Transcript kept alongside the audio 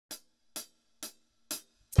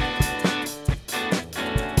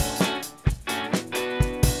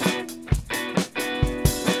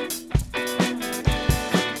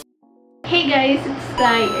guys, it's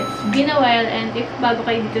Sky. It's been a while, and if bago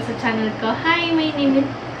kayo dito sa channel ko, hi, my name is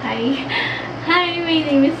Clymene.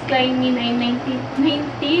 I'm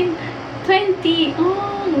 20.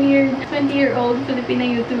 Oh, weird. 20-year-old Filipina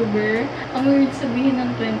YouTuber. Ang weird sabihin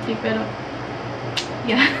ng 20, pero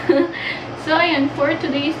yeah. So, ayan, for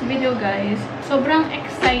today's video, guys, sobrang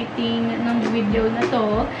exciting ng video na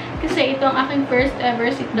to. Kasi ito ang aking first ever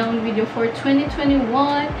sit-down video for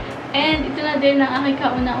 2021. And ito na din ang aking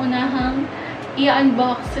kauna-unahang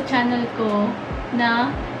i-unbox sa channel ko na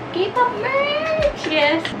K-pop merch!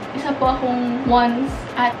 Yes! Isa po akong once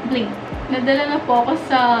at Blink. Nadala na po ako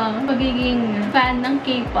sa pagiging fan ng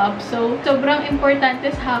K-pop. So, sobrang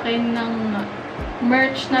importante sa akin ng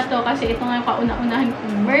merch na to kasi ito nga yung kauna-unahan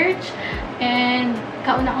kong merch. And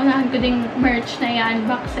kauna-unahan ko ding merch na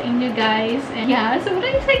i-unbox sa inyo, guys. And yeah,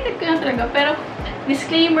 sobrang excited ko na talaga. Pero,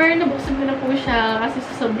 disclaimer, nabuksan ko na po siya kasi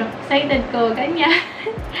sobrang excited ko. Ganyan.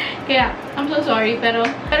 Kaya, I'm so sorry. Pero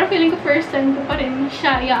feeling ko first time ko pa rin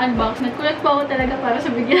siya i-unbox. Nagkulat po ako talaga para sa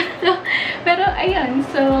video na to. Pero, ayun.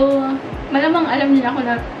 So, malamang alam niyo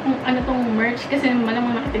na kung ano tong merch kasi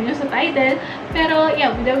malamang nakita niyo sa title. Pero, yeah,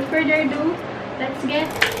 without further ado, let's get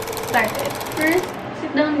started. First,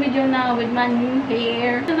 sit-down video na with my new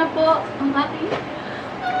hair. Ito na po ang aking...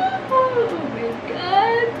 Oh my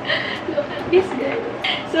God! Look at this, guys.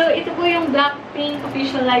 So, ito po yung BLACKPINK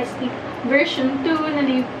official lightstick version 2 na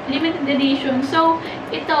limited edition. So,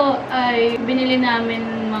 ito ay binili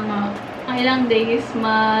namin mga ilang days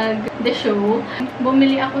mag-the show.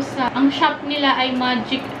 Bumili ako sa... Ang shop nila ay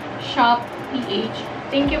Magic Shop PH.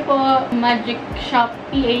 Thank you po, Magic Shop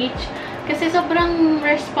PH. Kasi sobrang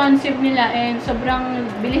responsive nila and sobrang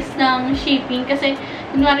bilis ng shipping. Kasi,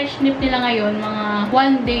 kunwari snip nila ngayon, mga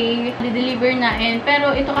 1 day, di-deliver na.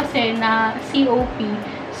 Pero ito kasi na COP.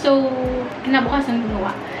 So, kinabukasan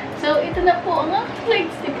ginawa. So, ito na po ang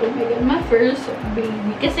lightstick. Oh my God, my first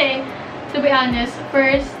baby. Kasi, to be honest,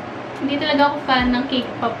 first, hindi talaga ako fan ng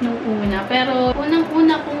K-pop nung una. Pero,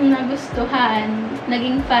 unang-una kong nagustuhan,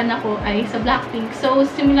 naging fan ako ay sa BLACKPINK. So,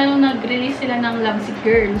 simula nung nag-release sila ng Lovesick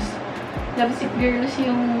Girls. Lovesick Girls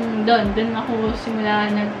yung doon ako simula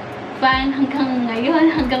nag-fan hanggang ngayon,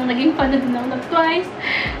 hanggang naging fan na din ako twice,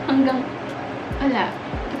 hanggang, wala,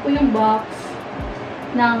 ito po yung box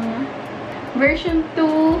ng version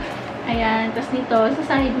 2, ayan, tas nito, sa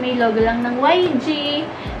side may logo lang ng YG,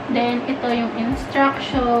 then ito yung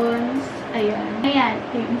instructions, ayan,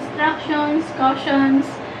 ito yung instructions, cautions,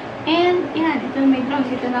 and yan, ito may drawing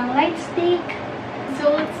dito ng light stick.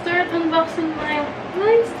 So, let's start unboxing my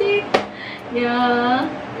light stick.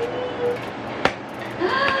 Yeah.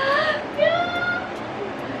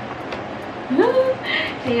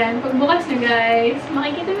 Ayan, pagbukas nyo, guys,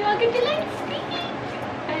 makikita nyo agad yung light stick.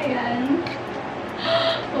 Ayan.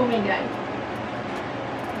 Oh my God.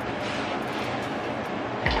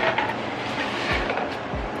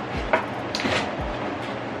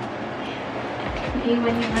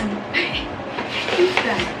 Naiwan yung ano.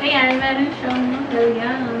 Ayan, meron siyang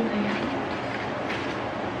lalyan. Ayan.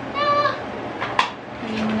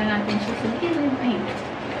 Lagyan muna natin siya sa gilid. Ayan.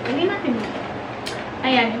 Lagyan natin dito.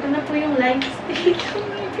 Ayan, ito na po yung light stick. Oh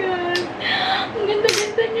my God. Ang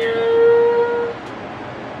ganda-ganda niya.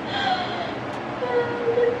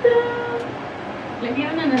 Ang ganda.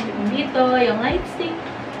 Lagyan na natin dito yung light stick.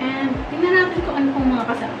 And tingnan natin kung ano pong mga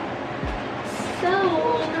kasama. So,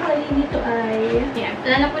 nakalagay dito ay... Ayan,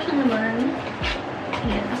 wala na po siyang naman.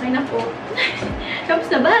 Ayan, okay na po. Tapos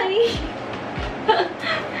na, bye!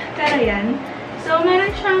 Pero yan. So, meron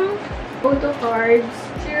siyang photo cards.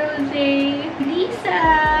 J, Lisa,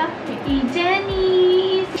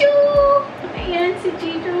 Jenny, Chu! Ayan, si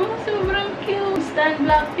Jijo. Sobrang cute. Stan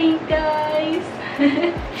BLACKPINK, guys.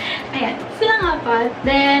 Ayan, silang apat.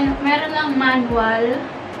 Then, meron lang manual,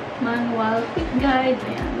 quick guide.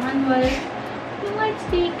 Ayan, manual. Yung light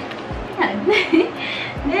stick. Ayan.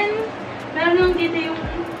 Then, meron lang dito yung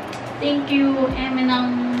thank you, ng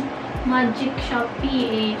Magic Shop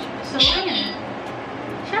PH. So, ayan.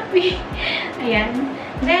 Shopee. Ayan.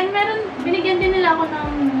 Then, binigyan din nila ako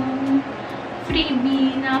ng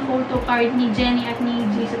freebie na photo card ni Jenny at ni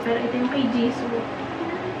Jisoo. Pero ito yung kay Jisoo.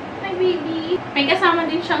 My baby. May kasama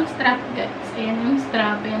din siyang strap, guys. Ayan yung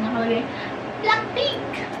strap. Ayan nakalagay.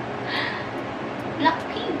 BLACKPINK!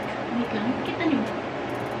 BLACKPINK! Wait lang. Kita niyo.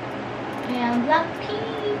 Ayan,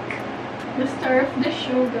 BLACKPINK! The star of the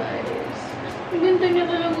show, guys. Ang ganda niya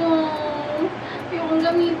talaga. Yung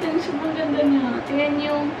gamitin, sobrang ganda niya. Ayan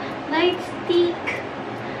yung light stick.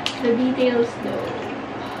 The details, though.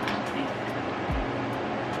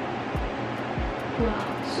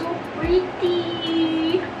 Wow. So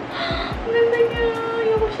pretty! Ang ganda niya.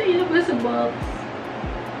 Ayoko siya ilabas sa box.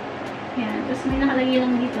 Ayan. Tapos may nakalagay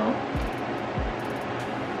lang dito.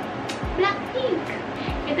 BLACKPINK.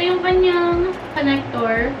 Ito yung kanyang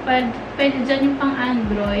connector. Pwede dyan yung pang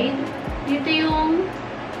Android. Dito yung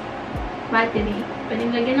battery. Pwede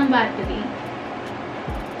lagyan ng battery.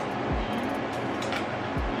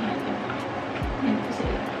 Ayan po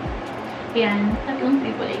sila. Ayan. Tatlong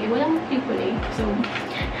AAA. Walang AAA. So,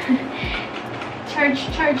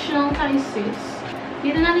 charge lang tayo, sis.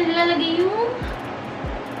 Dito natin ilalagay yung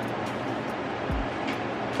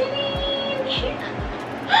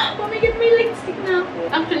oh my god, may light stick na ako.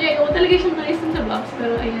 Actually, ayaw talaga siyang nalis sa box.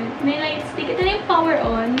 Pero ayan, may light stick. Ito na yung power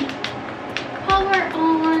on. Power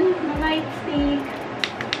on. May light stick.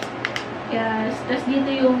 Yes. Tapos dito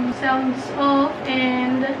yung sounds off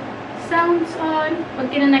and sounds on. Pag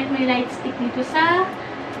tinanek mo yung light stick dito sa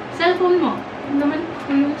cellphone mo. Ito naman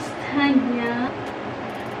po yung stand niya.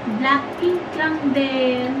 BLACKPINK lang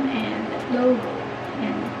din. And logo.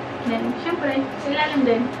 Ayan. Then, syempre, sa ilalim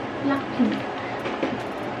din, BLACKPINK.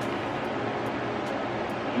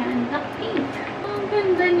 Ayan, BLACKPINK. Ang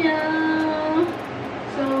ganda niya.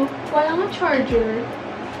 So, wala nga charger.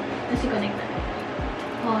 Tapos i-connect na.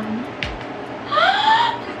 On.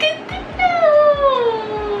 Ang ganda niya!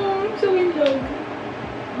 So in love.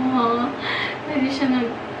 Pwede siya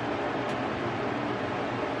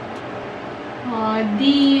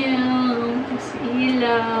dim. Tapos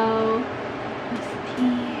ilaw. Tapos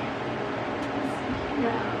dim. Tapos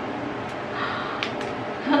ilaw.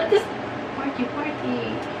 Tapos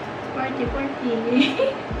party.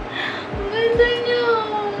 Ang ganda niya.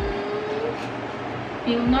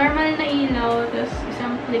 Yung normal na ilaw, tapos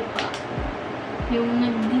isang clip pa. Yung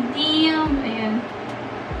nagdidim, ayan.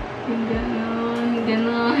 Yung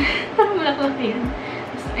gano'n. Parang malaklak yan.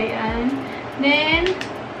 Tapos, ayan. Then,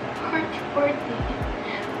 party.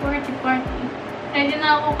 Ready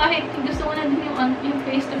na ako kahit gusto ko na din yung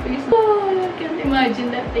face-to-face. Oh, I can't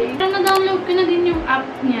imagine that day. Pero na-download ko na din yung app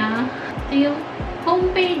niya. Ito yung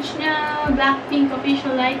homepage niya, BLACKPINK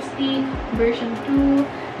Official Lightstick version 2.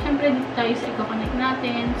 Siyempre, dito tayo sa i-connect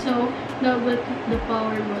natin. So, double click the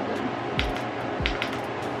power button.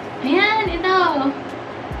 Ayan, ito.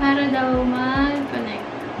 Para daw mag-connect.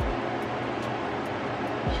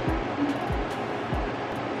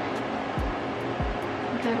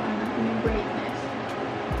 Magkaroon natin yung brightness.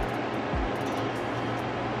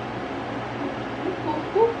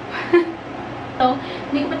 So,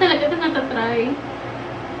 hindi ko pa talaga ito natatry.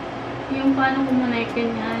 Yung paano kumonect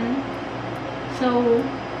ganyan. So,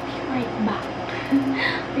 right back.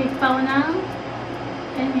 Wait pa ako ng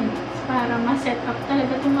 10 minutes para ma-set up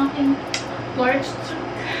talaga itong aking torch.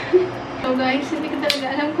 So guys, hindi ko talaga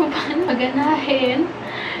alam kung paano maganahin.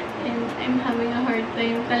 And I'm having a hard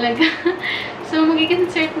time talaga. So,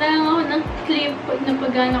 mag-insert na lang ako ng clip pag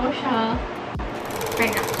napagana ko siya.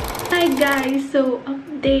 Right now. Hi guys! So,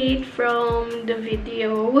 update from the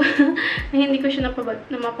video. Hindi ko siya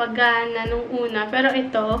napapagana nung una. Pero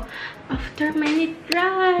ito, after many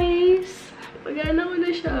tries, pagana ko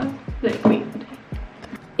na siya. Like, wait.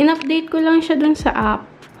 In-update ko lang siya dun sa app.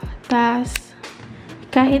 Tas,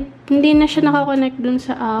 kahit hindi na siya nakakonect dun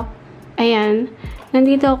sa app, ayan,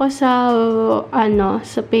 nandito ako sa,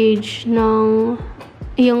 sa page ng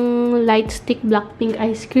yung Lightstick BLACKPINK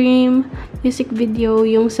Ice Cream music video,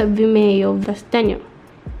 yung sa Vimeo. Tapos, tanyo.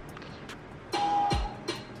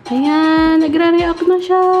 Ayan, nagra-react na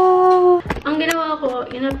siya. Ang ginawa ko,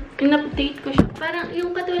 in-update ko siya. Parang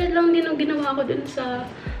yung katulad lang din ang ginawa ko dun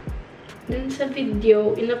sa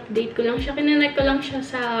video. In-update ko lang siya. Kinonect ko lang siya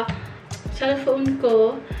sa cellphone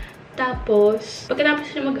ko. Tapos,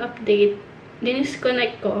 pagkatapos siya mag-update,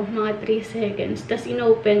 dinisconnect ko mga 3 seconds. Tapos,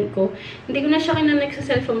 in-open ko. Hindi ko na siya kinonect sa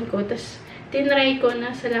cellphone ko. Tapos, tinry ko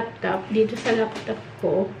na sa laptop. Dito sa laptop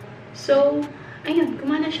ko. So, ayun.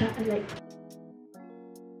 Gumana siya. I like.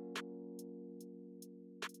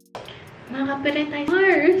 Mga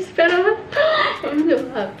copyrighters. Pero, I'm so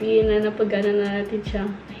happy na napagana na natin siya.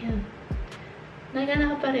 Ayan.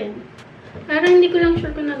 Nagana ka pa rin. Pero hindi ko lang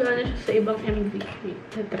sure kung nagana siya sa ibang MV.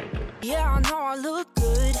 Na-try ko. Yeah, I know I look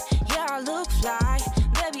good. Yeah, I look fly.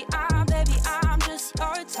 Baby, I'm just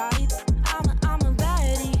your type. I'm a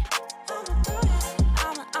baddie.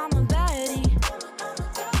 I'm a baddie.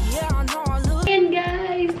 Yeah, I know I look. Ayan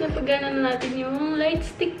guys, napagana na natin yung light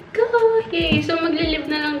stick ko. Okay, so maglilive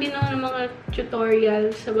na lang din ako ng mga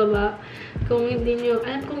tutorial sa baba. Kung hindi nyo,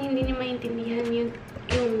 kung hindi nyo maintindihan yung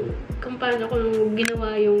kung paano ko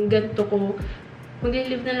ginawa yung ganito ko,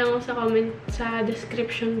 mag-leave na lang ako sa comment sa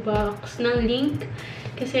description box ng link.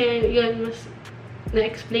 Kasi yun, mas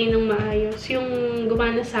na-explain ng maayos yung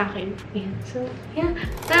gumana sa akin. Ayan. So, yeah.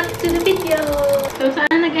 Back to the video! So,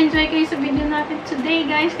 sana nag-enjoy kayo sa video natin today,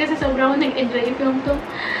 guys. Kasi sobrang ako nag-enjoy i-film to.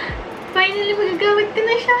 Finally, magagamit ko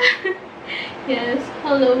na siya. Yes.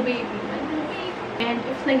 Hello, baby. Hello, baby. And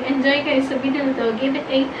if nag-enjoy kayo sa video na to, give it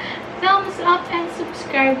a thumbs up and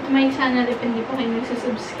subscribe to my channel if hindi po kayo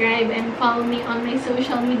nagsusubscribe. And follow me on my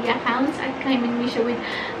social media accounts at Clymene Micha with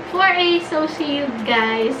 4A. So, see you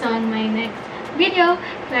guys on my next video.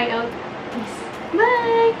 Try out